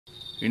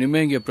இனிமே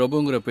இங்க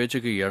பிரபுங்கிற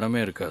பேச்சுக்கு இடமே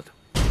இருக்காது.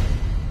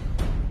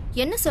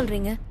 என்ன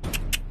சொல்றீங்க?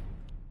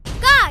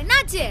 அக்கா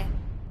என்னாச்சு?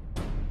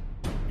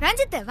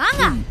 ரஞ்சித்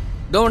வாங்க.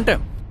 இதோ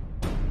வந்துட்டேன்,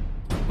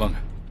 வாங்க.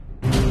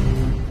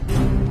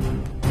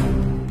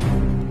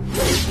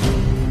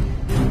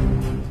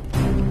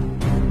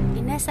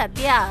 என்ன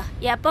சத்யா,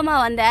 எப்பமா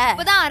வந்த?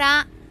 இப்பதான்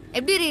வரான்.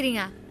 எப்படி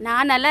இருக்கீங்க?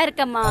 நான் நல்லா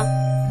இருக்கேம்மா.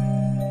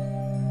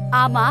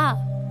 ஆமா,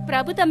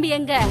 பிரபு தம்பி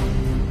எங்க?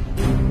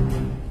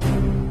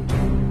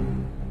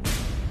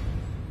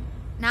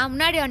 நான்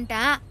முன்னாடி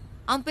வந்துட்டேன்,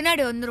 அவன்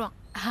பின்னாடி வந்துருவான்.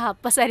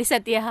 அப்ப சரி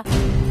சத்யா.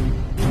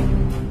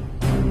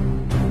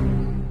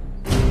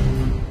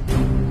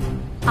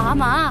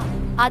 ஆமா,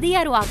 அது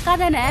யாரு? அக்கா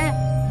தானே?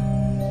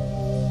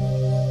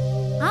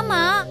 ஆமா,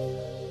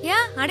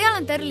 ஏன்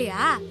அடையாளம்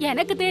தெரியலையா?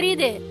 எனக்கு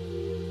தெரியுது,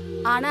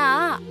 ஆனா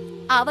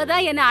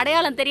அவதான் என்ன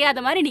அடையாளம்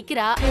தெரியாத மாதிரி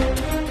நிக்கிறா.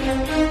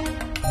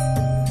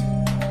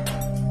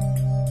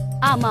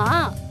 ஆமா,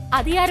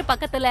 அது யாரு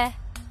பக்கத்துல?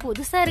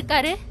 புதுசா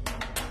இருக்காரு.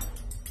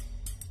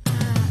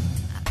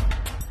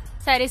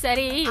 சரி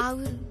சரி,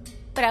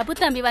 பிரபு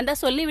தம்பி வந்தா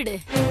சொல்லிவிடு,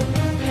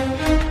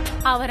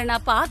 அவரை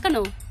நான்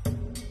பாக்கணும்.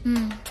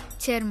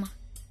 சரிம்மா,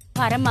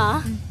 வரமா.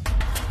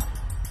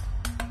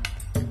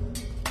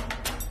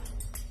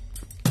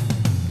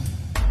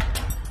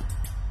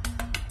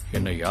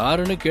 என்ன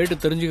யாருன்னு கேட்டு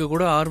தெரிஞ்சுக்க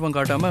கூட ஆர்வம்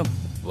காட்டாம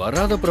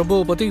வராத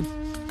பிரபுவை பத்தி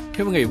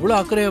இவங்க இவ்வளவு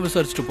அக்கறையா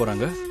விசாரிச்சுட்டு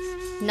போறாங்க.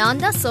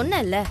 நான் தான்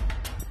சொன்னேன்ல,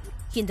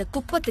 இந்த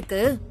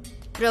குப்பத்துக்கு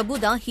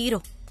பிரபு தான்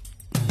ஹீரோ.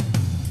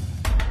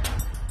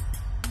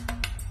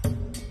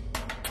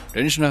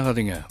 டென்ஷன்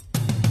ஆகாதீங்க,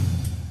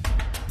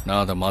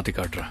 நான் அதை மாத்தி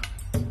காட்டுறேன்.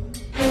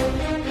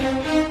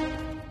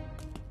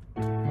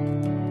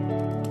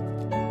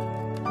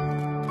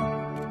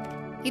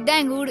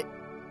 இதான் எங்க வீடு,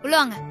 உள்ள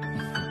வாங்க.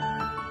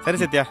 சரி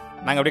சத்யா,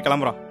 நாங்க அப்படியே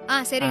கிளம்புறோம்.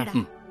 சரிடா.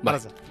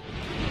 வரேன் சார்.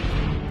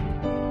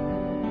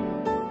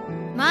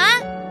 மா,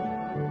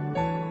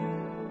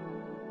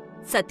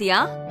 சத்யா,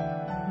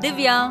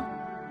 திவ்யா,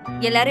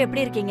 எல்லாரும்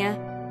எப்படி இருக்கீங்க?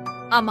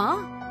 ஆமா,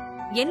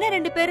 என்ன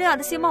 2 பேரும்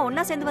அதிசயமா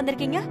ஒன்னா சேர்ந்து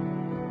வந்திருக்கீங்க?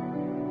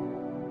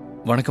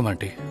 வணக்கம்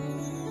ஆண்டி.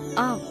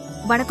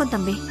 வணக்கம்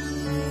தம்பி.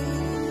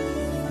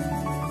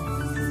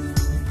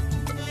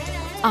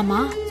 ஆமா,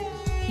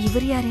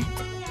 இவர் யாரு?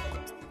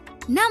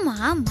 என்னம்மா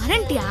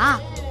மறண்டியா?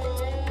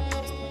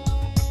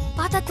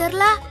 பார்த்தா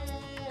தெரியல,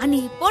 அன்னி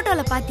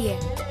போட்டோல பாத்தியே.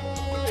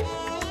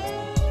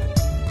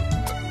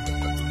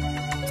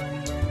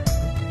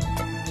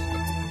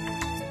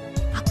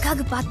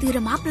 அக்காக்கு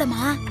பாத்துக்கிற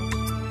மாப்பிளமா.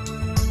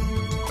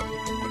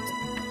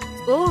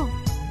 ஓ,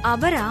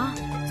 அவரா?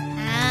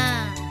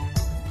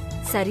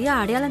 சரியா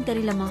அடையாளம்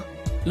தெரியலமா.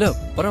 இல்ல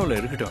பரவாயில்ல,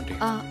 இருக்கட்டும் ஆண்டி.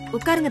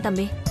 உட்காருங்க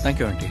தம்பி.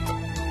 Thank you aunty.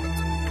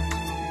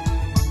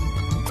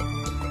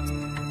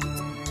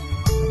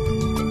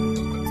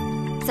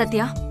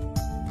 சத்யா,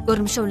 ஒரு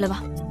நிமிஷம் உள்ளவா.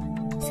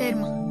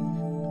 சரிம்மா.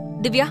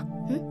 திவ்யா,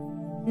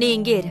 நீ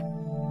இங்கே இரு,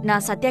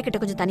 நான் சத்யா கிட்ட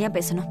கொஞ்சம் தனியா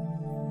பேசணும்.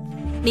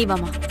 நீ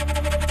வாமா.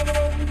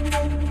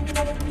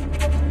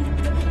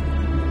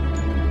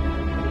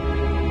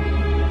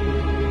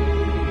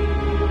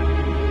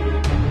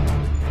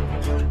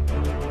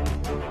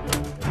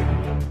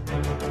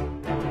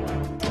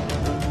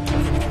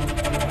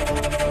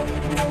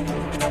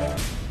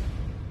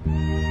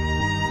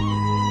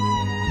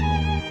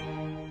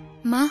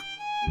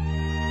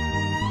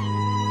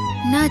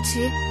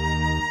 என்னாச்சு?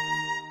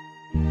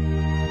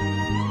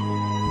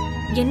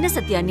 என்ன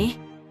சத்யா, நீ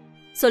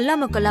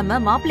சொல்லாம கொல்லாம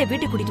மாப்பிள்ளை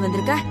வீட்டுக்கு கூட்டிட்டு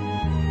வந்திருக்க?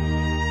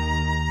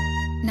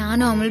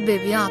 நானும் அமுல்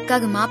பேபியும்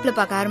அக்காக்கு மாப்பிள்ளை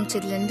பார்க்க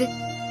ஆரம்பிச்சதுல இருந்து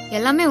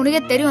எல்லாமே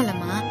உனக்கே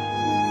தெரியும்லம்மா.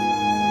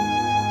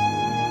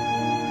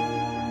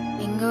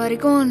 எங்க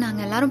வரைக்கும்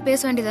நாங்க எல்லாரும்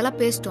பேச வேண்டியதெல்லாம்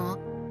பேசிட்டோம்.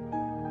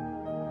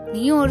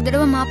 நீயும் ஒரு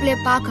தடவை மாப்பிள்ளைய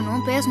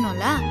பார்க்கணும்,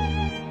 பேசணும்ல.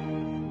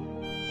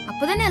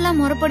 அப்பதானே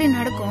எல்லாம் முறைப்படி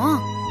நடக்கும்.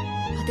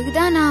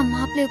 அதுக்குதான் நான்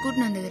மாப்பிள்ளைய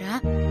கூட்டின்னு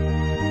வந்துக்கிறேன்.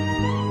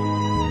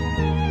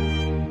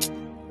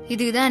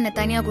 இதுக்குதான் என்ன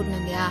தனியா கூட்டின்னு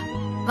வந்தியா?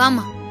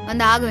 வாமா,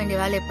 வந்து ஆக வேண்டிய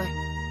வேலையை பாரு.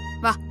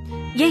 வா.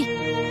 ஏய்,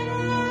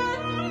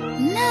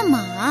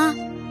 என்னம்மா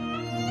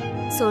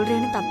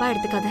சொல்றேன்னு தப்பா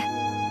எடுத்துக்காத.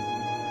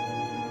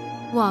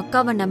 உன்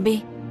அக்காவை நம்பி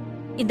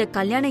இந்த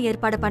கல்யாண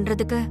ஏற்பாடு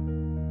பண்றதுக்கு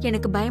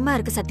எனக்கு பயமா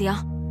இருக்கு சத்யா.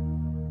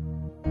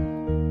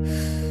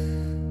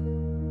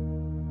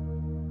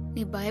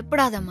 நீ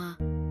பயப்படாதம்மா.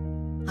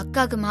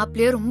 அக்காக்கு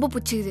மாப்பிள்ளைய ரொம்ப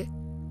பிடிச்சிக்குது.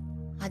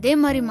 அதே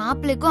மாதிரி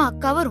மாப்பிள்ளைக்கும்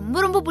அக்காவை ரொம்ப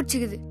ரொம்ப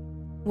பிடிச்சிக்குது.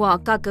 உன்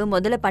அக்காக்கு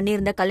முதல்ல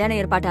பண்ணியிருந்த கல்யாண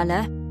ஏற்பாட்டால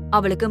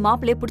அவளுக்கு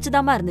மாப்பிள்ளைய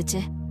பிடிச்சதாமா இருந்துச்சு.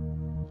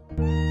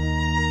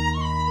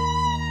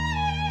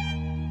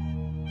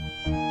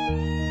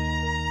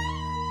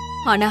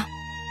 ஆனா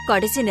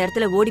கடைசி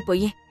நேரத்துல ஓடி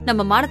போய்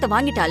நம்ம மானத்தை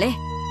வாங்கிட்டாலே.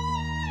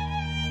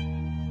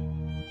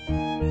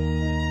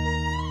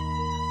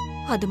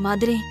 அது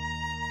மாதிரி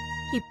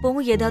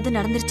இப்பவும் ஏதாவது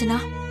நடந்துருச்சுன்னா?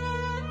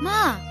 மா,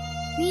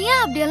 நீ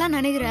ஏன் அப்படியெல்லாம்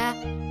நினைக்கிற?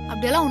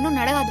 அப்படியெல்லாம் ஒன்னும்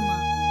நடக்காதுமா.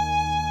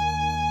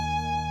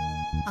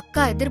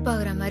 அக்கா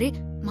எதிர்பார்க்கிற மாதிரி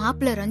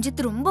மாப்பிள்ள ரஞ்சித்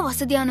ரொம்ப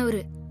வசதியானவரு.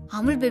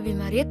 அமுல் பேபி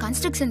மாதிரியே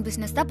கன்ஸ்ட்ரக்ஷன்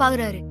பிசினஸ் தான்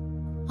பாக்குறாரு.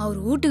 அவர்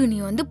வீட்டுக்கு நீ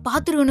வந்து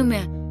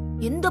பாத்துருக்கணுமே.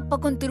 எந்த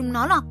பக்கம்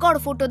திரும்பினாலும் அக்காவோட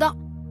போட்டோ தான்.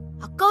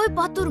 அக்காவை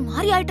பார்த்து ஒரு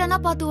மாதிரி ஆயிட்டானா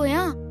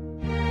பாத்துவோயா?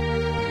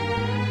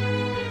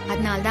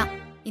 அதனால்தான்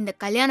இந்த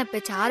கல்யாண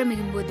பேச்சு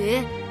ஆரம்பிக்கும் போது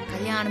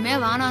கல்யாணமே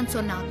வேணான்னு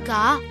சொன்ன அக்கா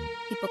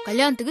இப்ப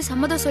கல்யாணத்துக்கு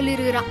சம்மதம்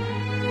சொல்லிருக்கிறா.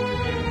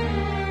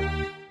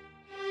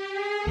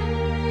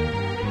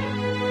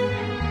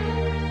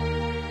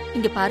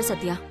 இங்க பாரு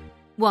சத்யா,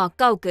 உன்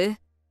அக்காவுக்கு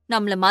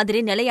நம்மள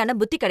மாதிரி நிலையான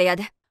புத்தி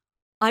கிடையாது.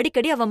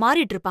 அடிக்கடி அவ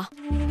மாறிட்டு இருப்பா.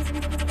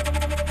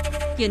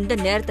 எந்த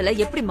நேரத்துல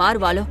எப்படி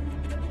மாறுவாளோ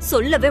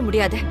சொல்லவே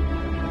முடியாது.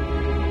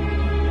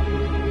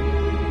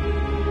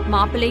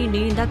 மாப்பிள்ளையும்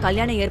நீயும் தான்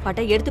கல்யாண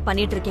ஏற்பாட்டை எடுத்து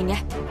பண்ணிட்டு இருக்கீங்க.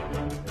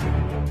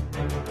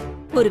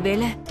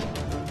 ஒருவேளை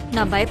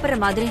நான் பயப்படுற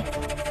மாதிரி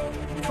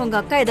உங்க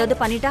அக்கா ஏதாவது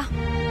பண்ணிட்டா,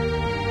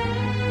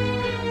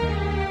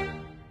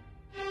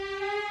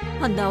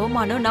 அந்த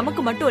அவமானம்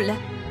நமக்கு மட்டும் இல்ல,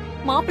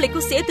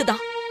 மாப்பிள்ளைக்கும்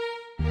சேர்த்துதான்.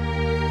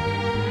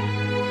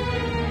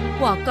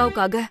 உன்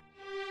அக்காவுக்காக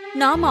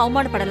நாம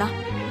அவமானப்படலாம்,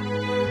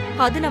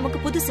 அது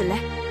நமக்கு புதுசு இல்ல.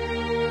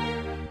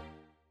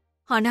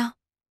 ஆனா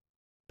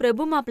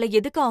பிரபு மாப்பிள்ளை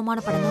எதுக்கு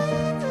அவமானப்படணும்?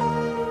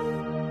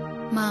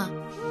 மா,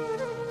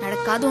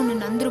 நடக்காத ஒண்ணு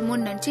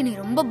நந்துருமோன்னு நினைச்சு நீ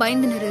ரொம்ப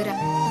பயந்து நிறுகிற.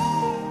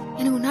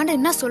 எனக்கு உன்னாண்ட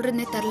என்ன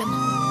சொல்றதுன்னே தெரியலமா.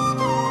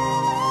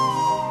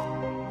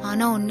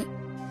 ஆனா ஒண்ணு,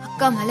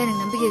 அக்கா மேல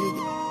எனக்கு நம்பிக்கை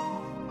இருக்கு.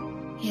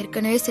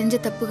 ஏற்கனவே செஞ்ச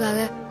தப்புக்காக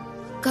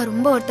அக்கா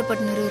ரொம்ப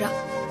வருத்தப்பட்டு நிறுகிறா.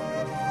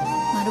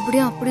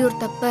 மறுபடியும் அப்படி ஒரு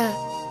தப்ப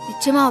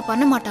நிச்சயமா அவ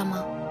பண்ண மாட்டாமா.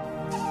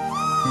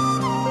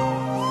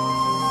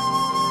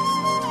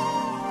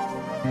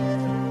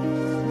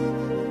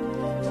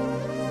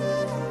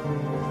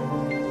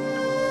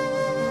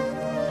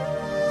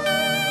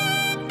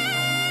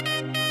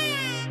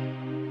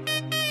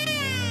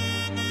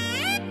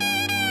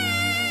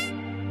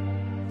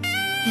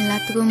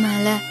 எல்லாத்துக்கும்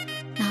மேல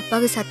நான்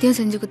அப்பாவுக்கு சத்தியம்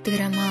செஞ்சு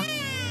குத்துக்கிறேம்மா.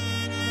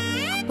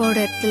 அப்பாவோட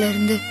இடத்துல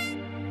இருந்து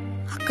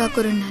அக்காவுக்கு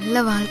ஒரு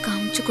நல்ல வாழ்க்கை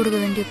அமைச்சு கொடுக்க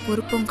வேண்டிய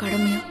பொறுப்பும்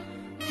கடமையும்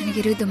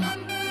எனக்கு இருக்குதுமா.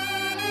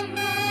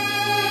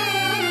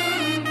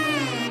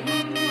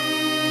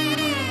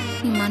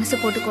 நீ மனசு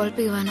போட்டு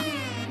குழப்பிக்க வேணாம்,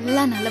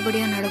 எல்லாம்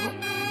நல்லபடியா நடக்கும்.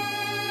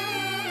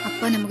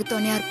 அப்பா நமக்கு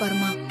துணையா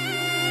இருப்பாருமா.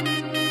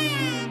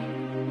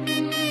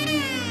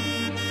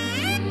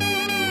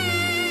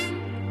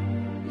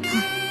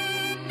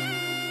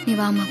 நீ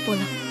வாமா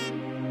போலாம்.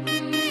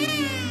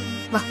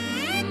 வா.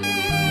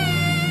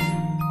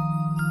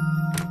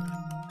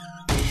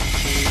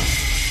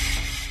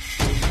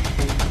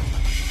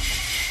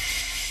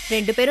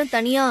 ரெண்டு பேரும்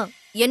தனியா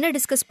என்ன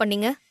டிஸ்கஸ்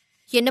பண்ணீங்க?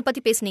 என்ன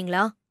பத்தி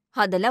பேசுனீங்களா?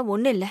 அதெல்லாம்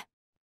ஒண்ணு இல்ல.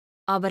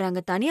 அவர்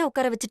அங்க தனியா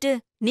உட்கார வச்சுட்டு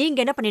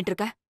நீங்க என்ன பண்ணிட்டு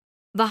இருக்க?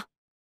 வா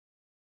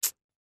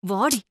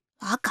வாடி.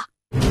 வாக்கா.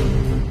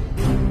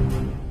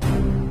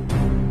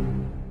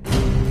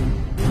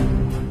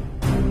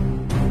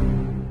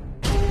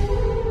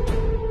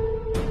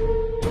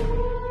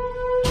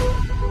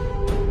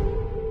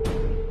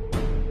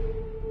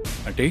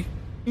 ஆண்டி,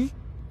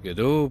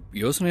 ஏதோ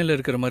யோசனையில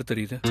இருக்கிற மாதிரி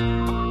தெரியுது.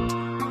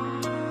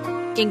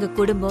 எங்க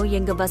குடும்பம்,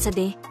 எங்க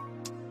வசதி,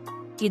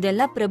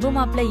 இதெல்லாம் பிரபு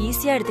மாப்பிள்ள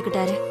ஈஸியா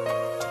எடுத்துக்கிட்டாரு.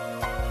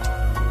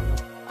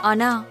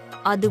 ஆனா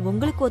அது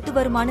உங்களுக்கு ஒத்து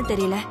வருமானு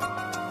தெரியல.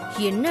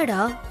 என்னடா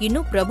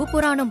இன்னும் பிரபு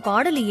புராணம்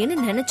பாடலையேன்னு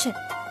நினைச்சேன்.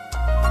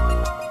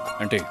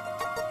 ஆண்டி,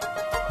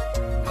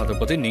 அத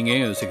பத்தி நீங்க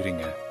ஏன்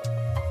யோசிக்கிறீங்க?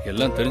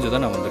 எல்லாம்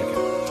தெரிஞ்சுதான் நான்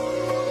வந்திருக்கேன்.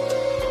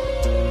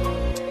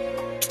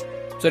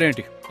 சரி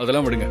ஆண்டி,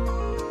 அதெல்லாம் விடுங்க.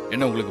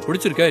 என்ன உங்களுக்கு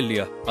பிடிச்சிருக்கா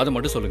இல்லையா அதை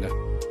மட்டும் சொல்லுங்க.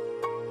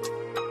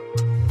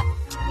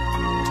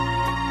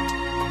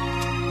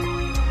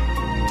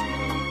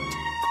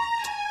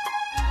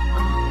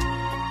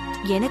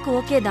 எனக்கு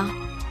ஓகே தான்.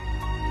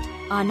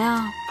 ஆனா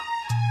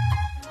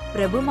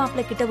பிரபு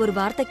மாப்பிள்ள கிட்ட ஒரு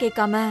வார்த்தை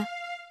கேட்காம,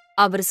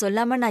 அவர்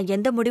சொல்லாம நான்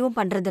எந்த முடிவும்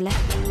பண்றதில்ல.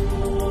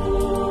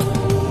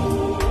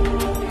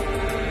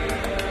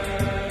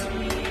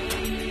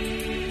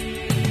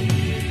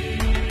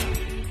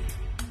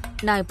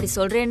 நான் இப்படி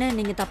சொல்றேன்னு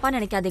நீங்க தப்பா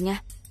நினைக்காதீங்க.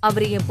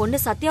 அவரு என் பொண்ணு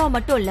சத்யாவை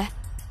மட்டும் இல்ல,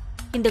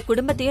 இந்த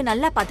குடும்பத்தையும்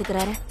நல்லா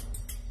பாத்துக்கிறாரு.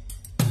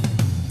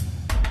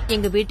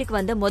 எங்க வீட்டுக்கு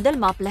வந்த முதல்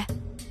மாப்பிள்ள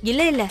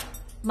இல்ல இல்ல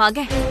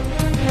மகன்.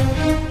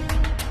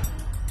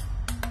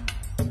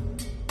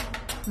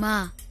 மா,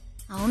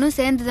 அவனும்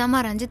சேர்ந்துதாம்மா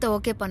ரஞ்சித்தை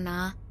ஓகே பண்ணா.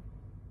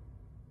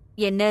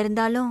 என்ன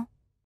இருந்தாலும்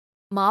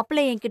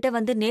மாப்பிள்ளை என்கிட்ட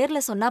வந்து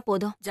நேர்ல சொன்னா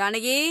போதும்.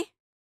 ஜானகி,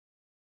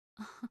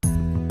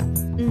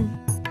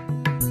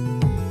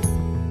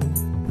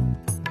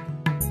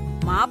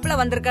 மாப்பிள்ள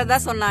வந்திருக்கிறதா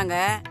சொன்னாங்க,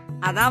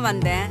 அதான்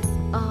வந்தேன்.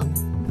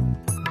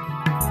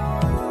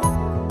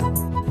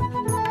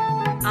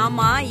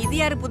 ஆமா, இது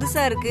யாரு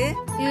புதுசா இருக்கு?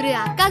 இவரு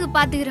அக்காக்கு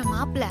பாத்துக்கிற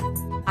மாப்பிள்ள.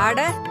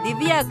 அட,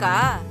 திவ்யாக்கா?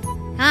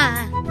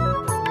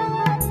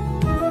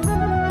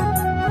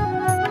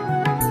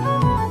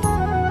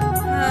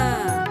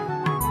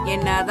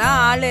 என்னதான்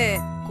ஆளு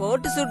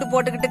கோட்டு சூட்டு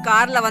போட்டுக்கிட்டு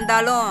கார்ல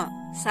வந்தாலும்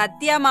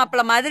சத்யா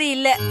மாப்பிள்ள மாதிரி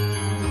இல்ல.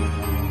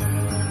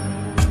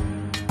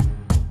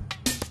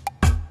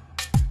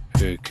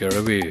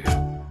 கிழவி,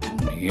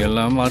 நீ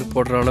எல்லாம் மார்க்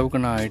போடுற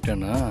அளவுக்கு நான்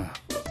ஆயிட்டேன்னா,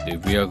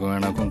 திவ்யாக்கும்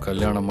எனக்கும்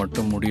கல்யாணம்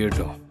மட்டும்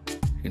முடியட்டும்.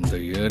 இந்த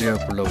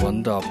ஏரியாக்குள்ள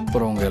வந்து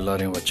அப்புறம் உங்க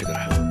எல்லாரையும்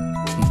வச்சுக்கிறேன்.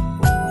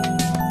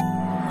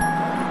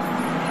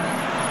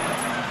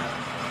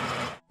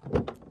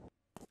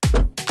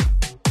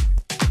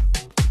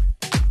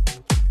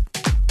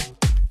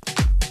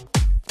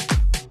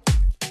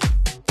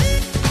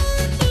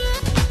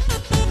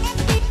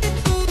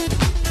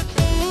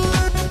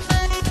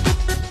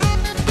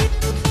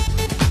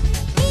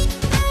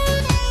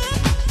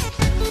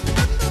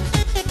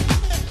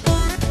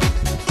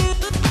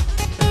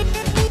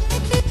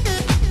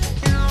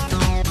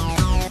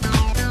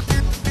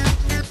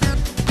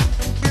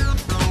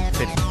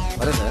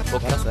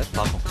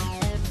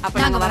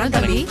 நாங்க வரோம்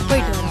தம்பி.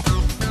 போயிட்டு வரோம்.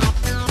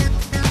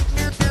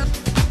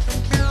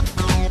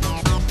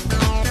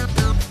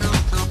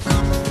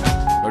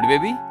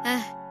 பேபி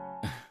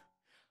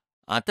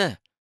அத்தை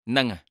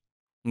இந்தாங்க,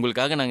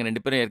 உங்களுக்காக நாங்க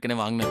 2 பேரும்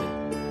ஏற்கனவே வாங்கினது.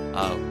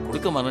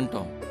 கொடுக்க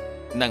மறந்துட்டோம்.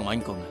 இந்தாங்க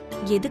வாங்கிக்கோங்க.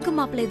 எதுக்கு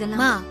மாப்பிள்ள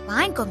இதெல்லாம்?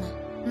 வாங்கிக்கோமா.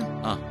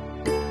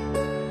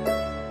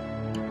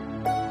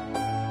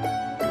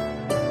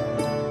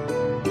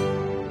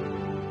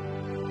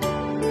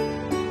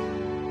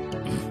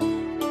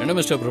 என்ன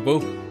மிஸ்டர் பிரபு,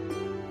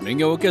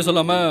 நீங்க ஓகே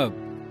சொல்லாம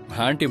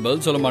ஆன்ட்டி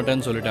பதில் சொல்ல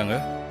மாட்டேன்னு சொல்லிட்டாங்க.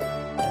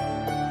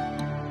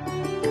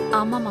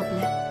 ஆமா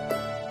மாப்பிள்ள.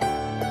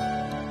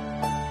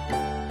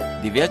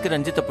 திவ்யாக்கு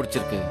ரஞ்சித்தை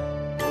பிடிச்சிருக்கு.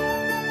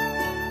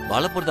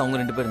 வாழ போறது அவங்க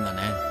 2 பேரும்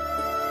தானே.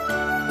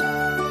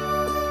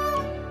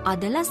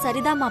 அதெல்லாம்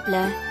சரிதான் மாப்பிள்ள.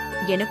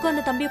 எனக்கும்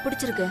அந்த தம்பியை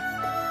பிடிச்சிருக்கு.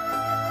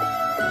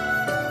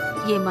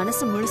 என்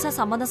மனசு முழுசா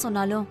சம்மதம்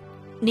சொன்னாலும்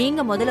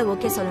நீங்க முதல்ல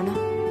ஓகே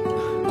சொல்லணும்.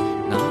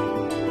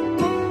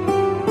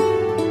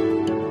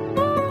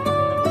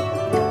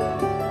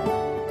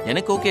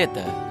 எனக்கு ஓகே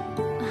அத்தை.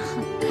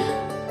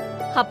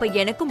 அப்ப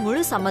எனக்கு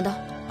முழு சம்மதம்.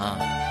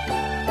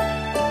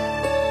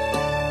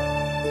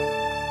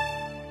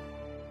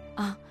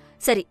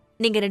 சரி,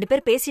 நீங்க 2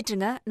 பேர் பேசிட்டு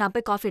இருங்க. நான்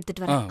போய் காஃபி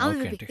எடுத்துட்டு வரேன்.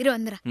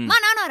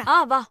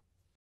 வா.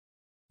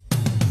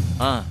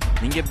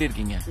 நீங்க எப்படி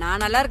இருக்கீங்க?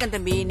 நான் நல்லா இருக்கேன்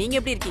தம்பி. நீங்க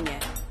எப்படி இருக்கீங்க?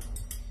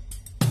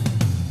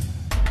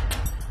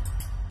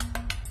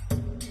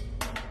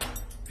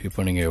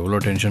 இப்போ நீங்க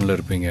எவ்வளோ டென்ஷன்ல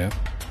இருப்பீங்க,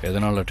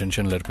 எதனால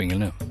டென்ஷன்ல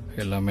இருப்பீங்கன்னு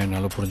எல்லாமே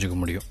என்னால் புரிஞ்சுக்க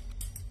முடியும்.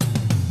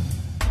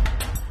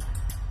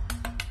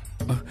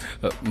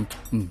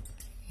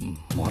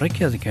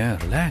 முறைக்காதீங்க,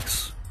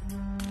 ரிலாக்ஸ்.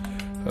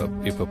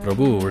 இப்போ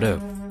பிரபுவோட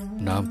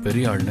நான்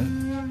பெரிய ஆள்னு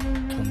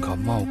உங்க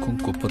அம்மாவுக்கும்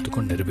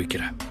குப்பத்துக்கும்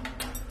நிரூபிக்கிறேன்.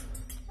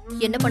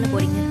 என்ன பண்ண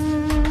போறீங்க?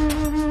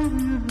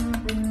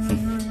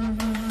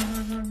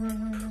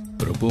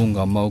 பிரபு உங்க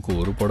அம்மாவுக்கு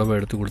ஒரு புடவை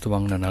எடுத்து கொடுத்து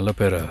வாங்கின நல்ல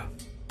பேரை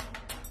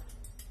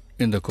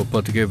இந்த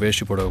குப்பத்துக்கே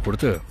வேஷ்டி புடவை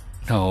கொடுத்து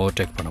நான்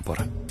ஓவர்டேக் பண்ண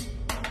போறேன்.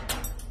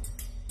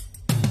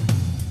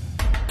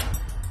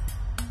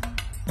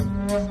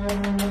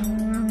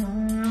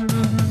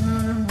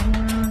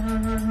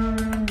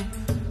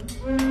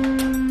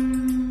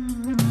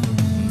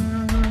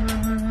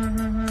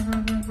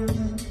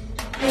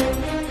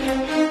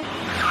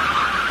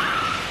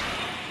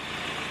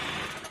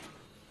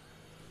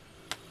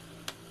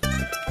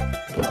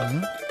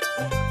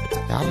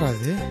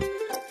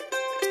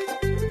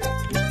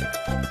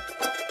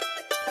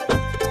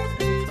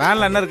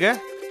 வேன்ல என்ன இருக்கு?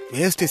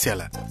 வேஷ்டி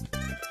சேலை.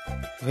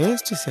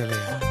 வேஷ்டி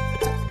சேலையா?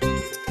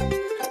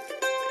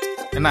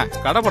 என்ன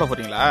கடை போட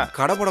போறீங்களா?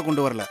 கடை போட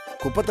கொண்டு வரல,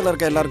 குப்பத்தில்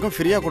இருக்க எல்லாருக்கும்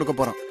ஃப்ரீயா கொடுக்க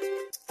போறோம்.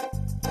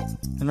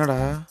 என்னடா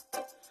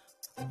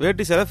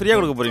வேட்டி சேலை ஃப்ரீயா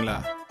கொடுக்க போறீங்களா?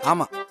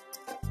 ஆமா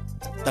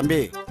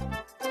தம்பி,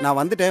 நான்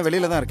வந்துட்டேன்,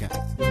 வெளியில தான் இருக்கேன்.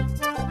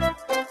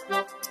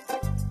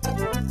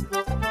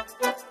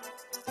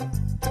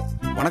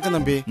 வணக்கம்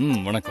தம்பி.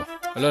 வணக்கம்.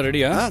 எல்லாம்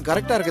ரெடியா?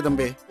 கரெக்டா இருக்கு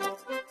தம்பி.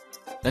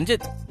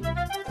 ரஞ்சித்,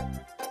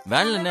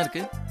 வேன்ல என்ன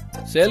இருக்கு?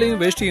 சேலையும்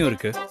வேஷ்டியும்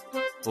இருக்கு.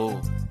 ஓ,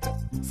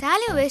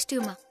 சேலையும்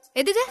வேஷ்டியுமா?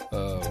 எதுக்கு?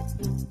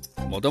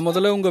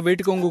 முதல்ல உங்க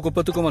வீட்டுக்கு உங்க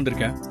குப்பத்துக்கும்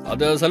வந்திருக்கேன்.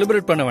 அதை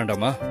செலிப்ரேட் பண்ண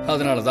வேண்டாமா?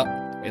 அதனாலதான்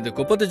இந்த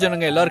குப்பத்து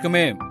ஜனங்க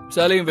எல்லாருக்குமே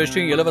சேலையும்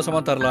வேஷ்டியும்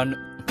இலவசமா தரலான்னு.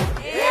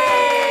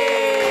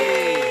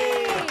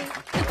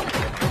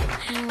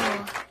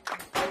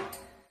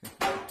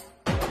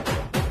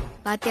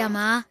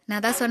 பாத்தியாமா,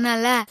 நான் தான்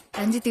சொன்னேன்ல,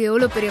 ரஞ்சித்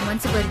எவ்வளவு பெரிய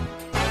மனசு பாரு.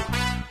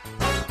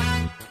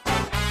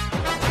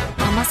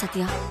 ஆமா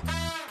சத்யா,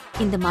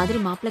 இந்த மாதிரி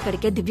மாப்பிள்ளை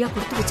கிடைக்க திவ்யா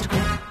கொடுத்து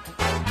வச்சிருக்கணும்.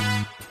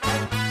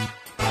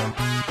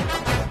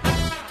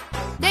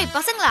 டேய்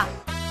பசங்களா,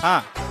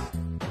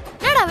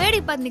 என்னடா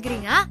வேடிக்கை பார்த்து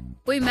நிக்கிறீங்க?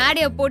 போய்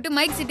மேடைய போட்டு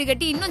மைக் சிட்டு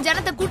கட்டி இன்னும்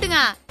ஜனத்தை கூட்டுங்க,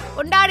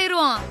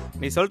 கொண்டாடிடுவோம்.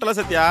 நீ சொல்லிட்டல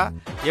சத்யா,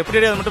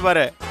 எப்படி அது மட்டும்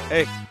பாரு.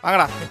 ஏய்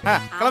வாங்கடா,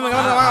 கிளம்பு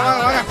கிளம்பு, வாங்க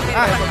வாங்க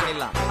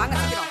வாங்க.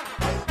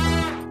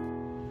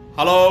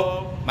 Hello,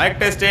 mic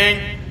testing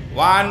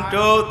 1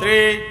 2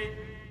 3.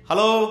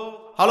 Hello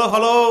hello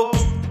hello.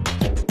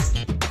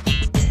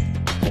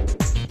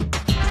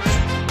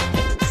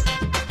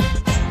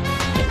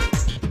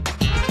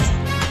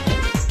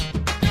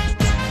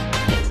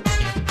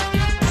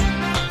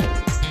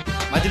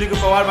 மஜ்லிக்கு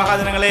போவார்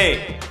மகாஜனங்களே,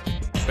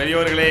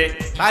 பெரியோர்களே,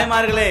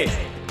 தாய்மார்களே,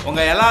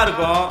 உங்க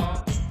எல்லாருக்கும்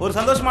ஒரு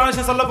சந்தோஷமான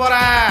விஷயம் சொல்ல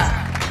போறேன்.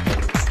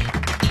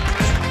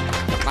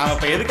 நாம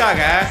இப்ப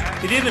எதுக்காக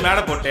திடீர்னு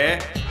மேடை போட்டு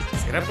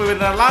சிறப்பு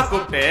விருந்தினர்லாம்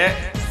கூப்பிட்டு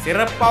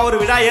சிறப்பா ஒரு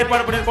விழா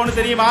ஏற்பாடு பண்ணிருக்கோம்னு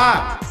தெரியுமா?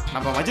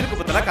 நம்ம மஜ்லிக்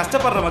குப்பத்துல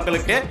கஷ்டப்படுற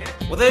மக்களுக்கு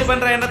உதவி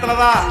பண்ற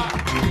எண்ணத்துலதான்.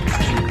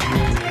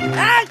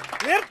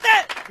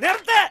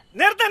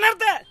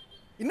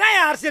 என்ன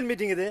அரசியல்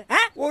மீட்டிங் இது?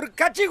 ஒரு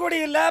கட்சி கொடி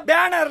இல்ல,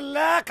 பேனர் இல்ல,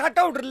 கட்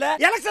அவுட் இல்ல,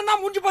 எலெக்ஷன்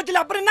தான் முடிஞ்சு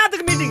போச்சுல, அப்புறம்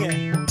என்னத்துக்கு மீட்டிங்?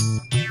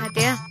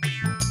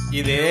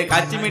 இது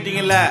கட்சி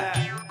மீட்டிங் இல்ல,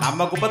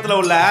 நம்ம குப்பத்துல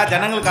உள்ள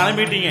ஜனங்களுக்கான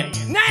மீட்டிங்.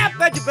 என்ன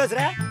பேச்சு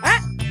பேசுற?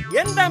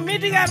 எந்த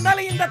மீட்டிங்கா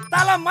இருந்தாலும் இந்த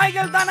தலை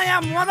மைக்கேல் தானே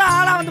முத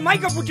ஆளா வந்து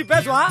மைக்க பூச்சி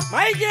பேசுவான்.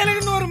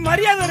 மைக்கேலுக்குன்னு ஒரு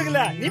மரியாதை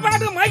இருக்குல்ல, நீ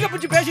பாட்டுக்கு மைக்க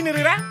பூச்சி பேசின்னு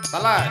இருக்கிற.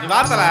 நீ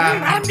வார்த்தல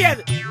வர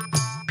முடியாது.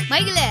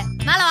 மைக்கேலே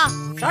மேல வா.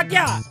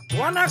 சத்யா,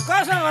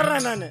 உனக்கோசம்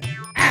வர்றேன் நானு.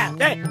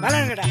 டேய்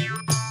வணக்கம்டா.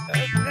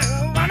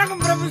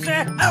 வணக்கம் பிரபு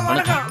சார்.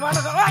 வணக்கம்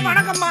வணக்கம்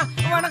வணக்கம்மா.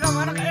 வணக்கம்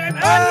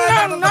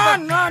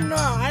வணக்கம். No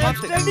I am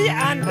study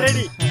and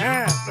ready.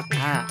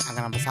 அங்க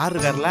நம்ம சார்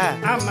இருக்கார்ல,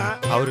 ஆமா,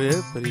 அவரு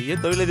பெரிய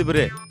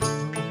தொழிலதிபர்.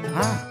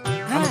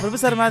 நம்ம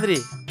பிரபு சார் மாதிரி.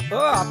 ஓ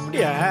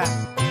அப்படியா?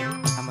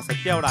 நம்ம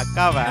சத்யாவோட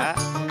அக்காவை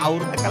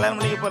அவரு கல்யாணம்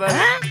பண்ணிக்க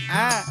போறாரு.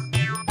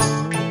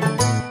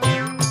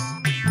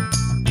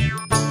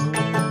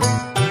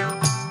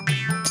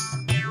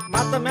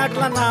 மத்த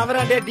மேட்டர்லாம் நான்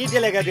அவராண்டே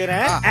டீடைலா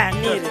கேட்கிறேன்.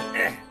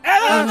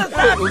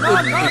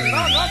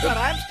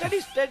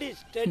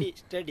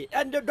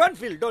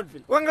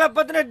 உங்களை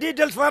பத்தின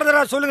டீடைல்ஸ்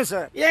ஃபர்தரா சொல்லுங்க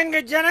சார். எங்க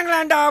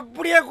ஜனங்களாண்ட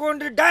அப்படியே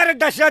கொண்டு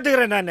டைரக்டா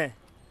சேர்த்துக்கிறேன் நானு.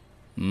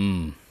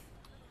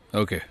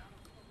 ஓகே,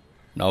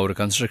 நான் ஒரு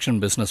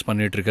கன்ஸ்ட்ரக்ஷன் பிசினஸ்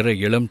பண்ணிட்டு இருக்கிற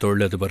இளம்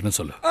தொழிலதிபர்னு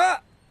சொல்லு.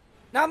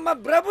 நம்ம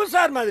பிரபு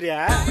சார் மாதிரியா?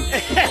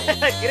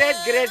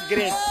 Great great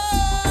great.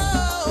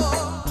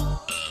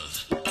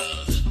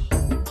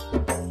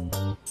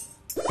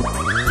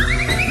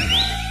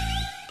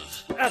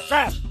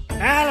 சார்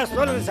மேல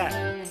சொல்லுங்க சார்.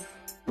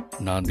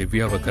 நான்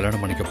திவ்யாவை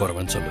கல்யாணம் பண்ணிக்க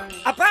போறவன் சொல்லு.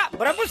 அப்பா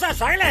பிரபு சார்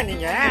சகல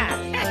நீங்க.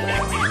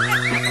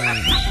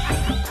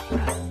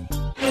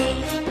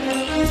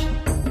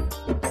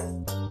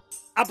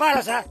 அப்பா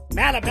சார்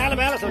மேல மேல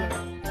மேல சொல்லுங்க.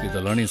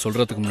 இதெல்லாம் நீ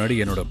சொல்றதுக்கு முன்னாடி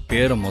என்னோட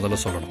பேரை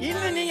முதல்ல சொல்லணும்.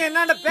 இன்னும் நீங்க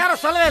என்னோட பேரை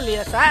சொல்லவே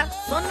இல்லையா சார்?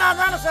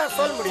 சொன்னாதானே சார்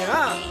சொல்ல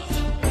முடியும்.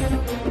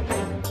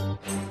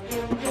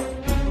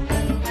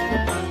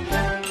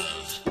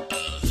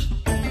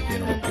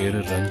 என்னோட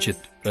பேரு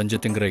ரஞ்சித்.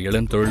 ரஞ்சித்ங்கிற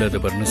இளம்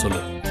தொழிலதிபர்னு சொல்லு.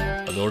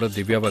 அதோட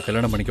திவ்யாவை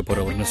கல்யாணம் பண்ணிக்க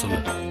போறவர்னு சொல்லு.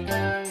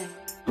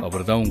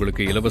 அவர் தான்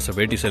உங்களுக்கு இலவச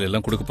வேட்டி சேலை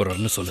எல்லாம் கொடுக்க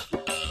போறாருன்னு சொல்லு.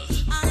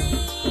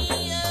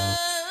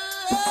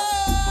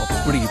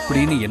 அப்படி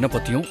இப்படின்னு என்ன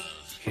பத்தியும்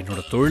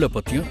என்னோட தொழிலை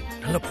பத்தியும்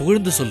நல்லா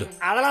புகழ்ந்து சொல்லு.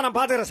 அதெல்லாம் நான்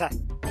பாத்துக்கிறேன் சார்.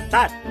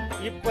 சார்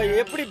இப்ப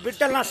எப்படி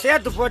பிட்டெல்லாம்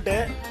சேர்த்து போட்டு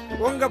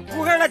உங்க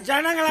புகழ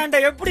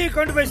ஜனங்களாண்ட எப்படி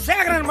கொண்டு போய்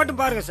சேர்க்கறேன்னு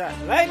மட்டும் பாருங்க sir.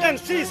 Right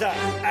and C sir.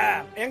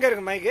 எங்க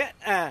இருக்கு மைக்கு?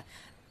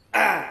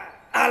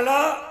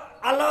 Hello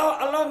hello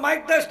hello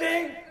mic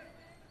testing.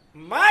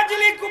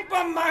 மாஜிலி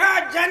குப்பம் மகா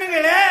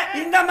ஜனங்களே,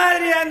 இந்த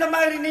மாதிரி அந்த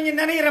மாதிரி நீங்க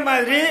நினைக்கிற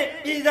மாதிரி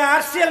இது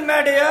அரசியல்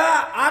மேடையோ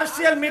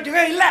அரசியல்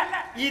மீட்டிங்கோ இல்ல.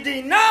 இது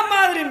என்ன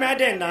மாதிரி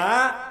மேடைன்னா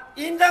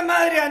இந்த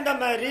மாதிரி அந்த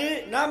மாதிரி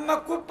நம்ம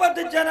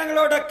குப்பத்து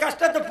ஜனங்களோட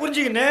கஷ்டத்தை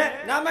புரிஞ்சுக்கின்னு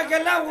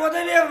நமக்கெல்லாம்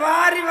உதவியை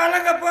வாரி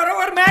வழங்க போற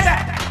ஒரு மேடை.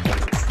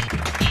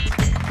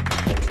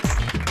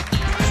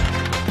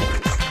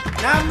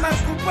 நம்ம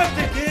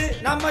குப்பத்துக்கு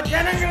நம்ம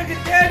ஜனங்களுக்கு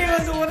தேடி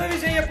வந்து உதவி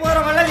செய்ய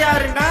போறவங்க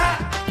யாருன்னா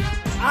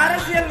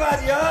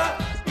அரசியல்வாதியோ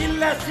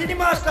இல்ல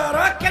சினிமா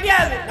ஸ்டாரோ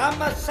கிடையாது.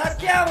 நம்ம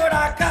சத்யாவோட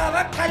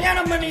அக்காவை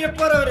கல்யாணம் பண்ணிக்க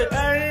போறவரு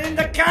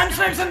இந்த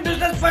கன்ஸ்ட்ரக்ஷன்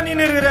பிசினஸ்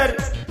பண்ணின்னு இருக்கிறாரு.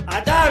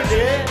 அதாவது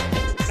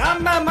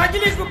நம்ம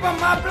மஜிலி குப்பம்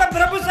மாப்பிள்ள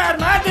பிரபு சார்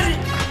மாதிரி.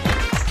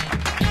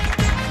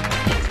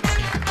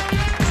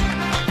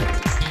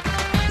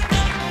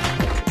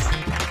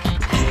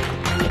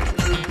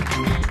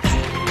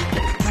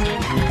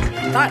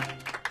 சார்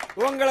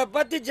உங்களை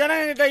பத்தி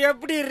ஜனங்கிட்ட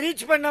எப்படி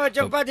ரீச் பண்ண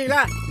வச்ச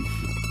பாத்தீங்களா?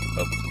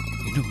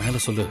 இன்னும் மேல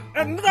சொல்லு.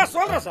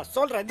 சொல்றேன் சார்,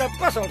 சொல்றேன். இந்த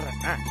இப்ப சொல்றேன்.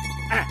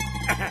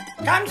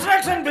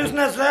 கன்ஸ்ட்ரக்ஷன்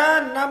பிசினஸ்ல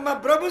நம்ம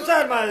பிரபு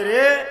சார்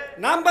மாதிரி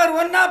நம்பர்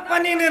 1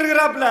 பண்ணின்னு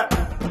இருக்கிறாப்ல.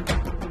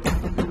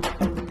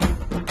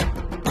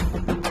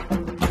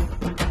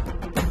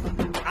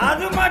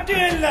 அது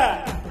மட்டும் இல்ல,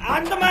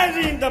 அந்த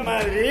மாதிரி இந்த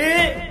மாதிரி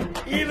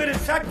இவர்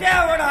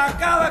சத்யாவோட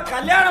அக்காவை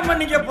கல்யாணம்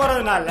பண்ணிக்க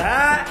போறதுனால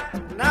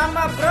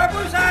நம்ம பிரபு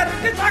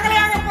சாருக்கு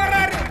சகலையாக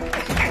போறாரு.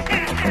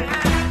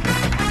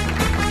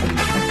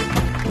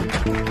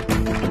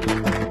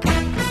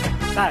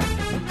 சார்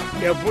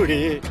எப்படி?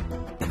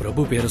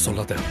 பிரபு பேரை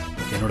சொல்லாத.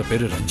 என்னோட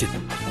பேரு ரஞ்சித்.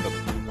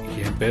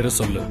 என் பேரை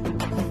சொல்லு.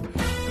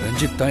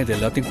 ரஞ்சித் தான் இது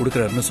எல்லாத்தையும்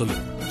கொடுக்கறாருன்னு சொல்லு.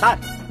 சார்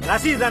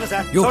ரசீது தானே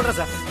சார்? சொல்றேன்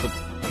சார்.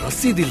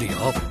 ரசீது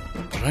இல்லையா?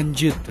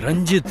 ரஞ்சித்.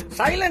 ரஞ்சித்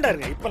சைலண்டா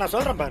இருங்க. இப்ப நான்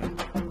சொல்றேன் பாரு.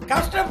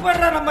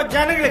 கஷ்டப்படுற நம்ம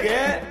ஜனங்களுக்கு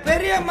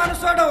பெரிய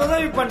மனசோட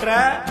உதவி பண்ற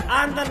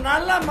அந்த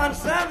நல்ல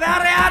மனுஷன்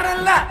வேற யாரும்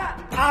இல்ல.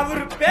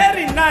 அவர் பேர்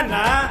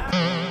என்னன்னா,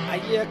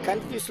 ஐயா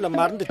கன்ஃபியூஸ்ல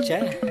மறந்துச்சே.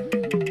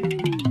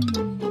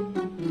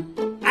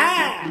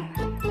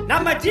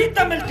 நம்ம ஜி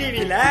தமிழ்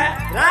டிவில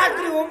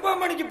ராத்திரி 9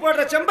 மணிக்கு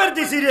போடுற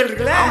செம்பருத்தி சீரியல்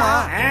இருக்குல்ல,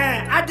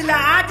 அதுல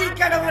ஆதி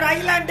கடவுர்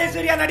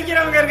ஐலாண்டேஸ்வரியா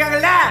நடிக்கிறவங்க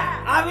இருக்காங்கல்ல,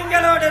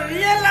 அவங்களோட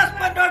ரியல்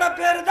ஹஸ்பண்டோட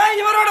பேரு தான்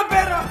இவரோட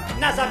பேரும்.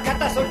 என்ன சார்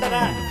கரெக்டா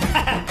சொல்றேன்?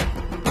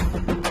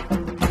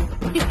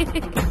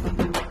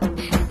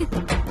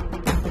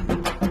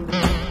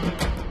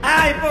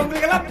 இப்ப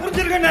உங்களுக்கு எல்லாம்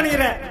புரிஞ்சிருக்குன்னு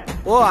நினைக்கிறேன்.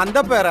 ஓ அந்த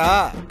பேரா?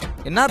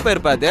 என்ன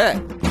பேர் பாது?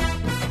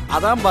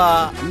 அதான்பா,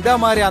 இந்த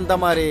மாதிரி அந்த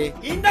மாதிரி.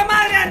 இந்த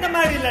மாதிரி அந்த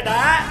மாதிரி இல்லடா,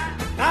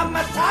 நம்ம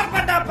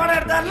சார்பட்டா படம்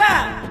எடுத்தார்ல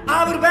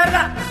அவர் பேர்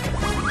தான்.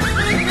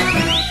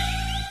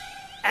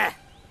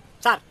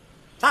 சார்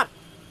சார்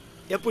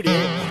எப்படி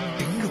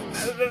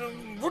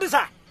விடு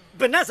சார்.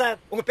 இப்ப என்ன சார்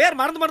உங்க பேர்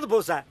மறந்து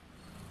போகுது சார்.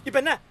 இப்ப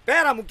என்ன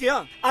பேரா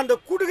முக்கியம்? அந்த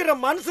குடுக்கிற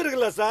மனசு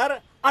இருக்குல்ல சார்,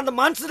 அந்த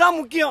மனசு தான்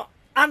முக்கியம்.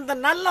 அந்த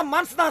நல்ல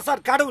மனசு தான்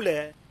சார் கடவுள்.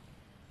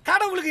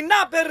 கடவுளுக்கு என்ன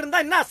பேர் இருந்தா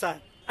என்ன சார்?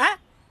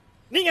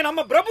 நீங்க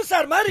நம்ம பிரபு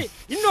சார் மாதிரி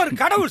இன்னொரு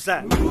கடவுள்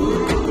சார்.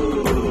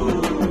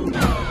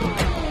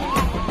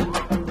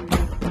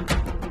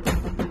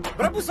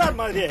 பிரபு சார்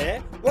மாதிரி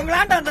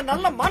உங்களாண்ட அந்த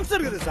நல்ல மனசு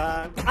இருக்குது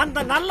சார். அந்த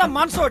நல்ல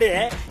மனசோட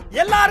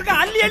எல்லாருக்கும்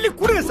அள்ளி அள்ளி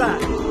கொடுங்க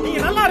சார். நீங்க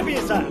நல்லா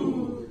இருப்பீங்க சார்.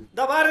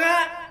 இந்த பாருங்க,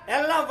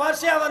 எல்லாம்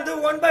வரிசையா வந்து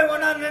 1 by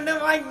 1 நின்று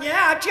வாங்கிங்க,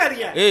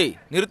 அடிக்காதீங்க. ஏய்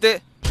நிறுத்து.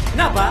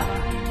 என்னப்பா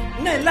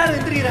இன்னும் எல்லாரும்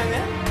எந்திரிக்கிறாங்க?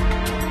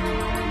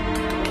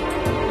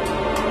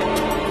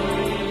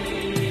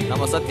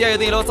 நம்ம சத்யா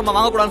எதுவும் இலவசமா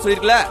வாங்கக்கூடாதுன்னு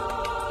சொல்லிருக்கல.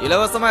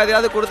 இலவசமா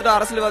எதையாவது கொடுத்துட்டு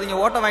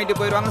அரசியல்வாதிங்க ஓட்டம் வாங்கிட்டு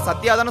போயிருவாங்க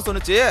சத்யா தானே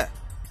சொன்னுச்சு.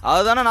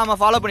 அதுதானே நாம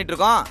ஃபாலோ பண்ணிட்டு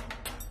இருக்கோம்.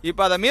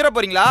 இப்ப அதை மீற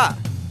போறீங்களா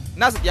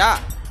என்ன சத்யா?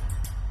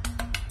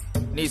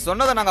 நீ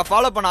சொன்னதை நாங்க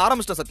ஃபாலோ பண்ண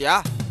ஆரம்பிச்சிட்டோம் சத்யா.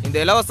 இந்த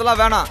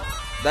இலவசம்லாம் வேணாம்,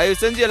 தயவு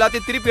செஞ்சு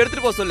எல்லாத்தையும் திருப்பி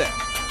எடுத்துட்டு போக சொல்லு.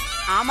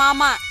 ஆமா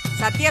ஆமா,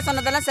 சத்யா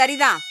சொன்னதெல்லாம்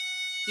சரிதான்.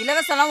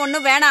 இலவசம்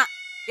ஒண்ணும் வேணாம்,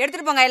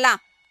 எடுத்துட்டு போங்க எல்லாம்.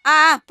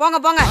 போங்க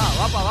போங்க.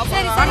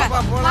 சரி சரி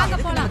வாங்க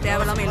போலாம்.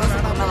 தேவையில்லாம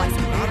இலவசம்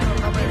வாங்கி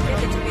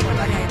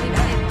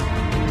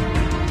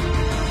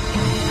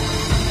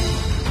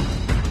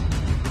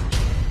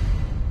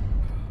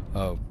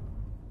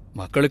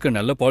மக்களுக்கு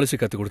நல்ல பாலிசி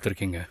கத்து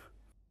கொடுத்துருக்கீங்க.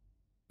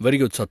 Very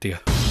good Sathya.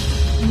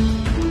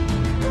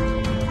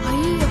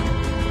 ஐயோ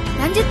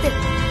ரஞ்சித்,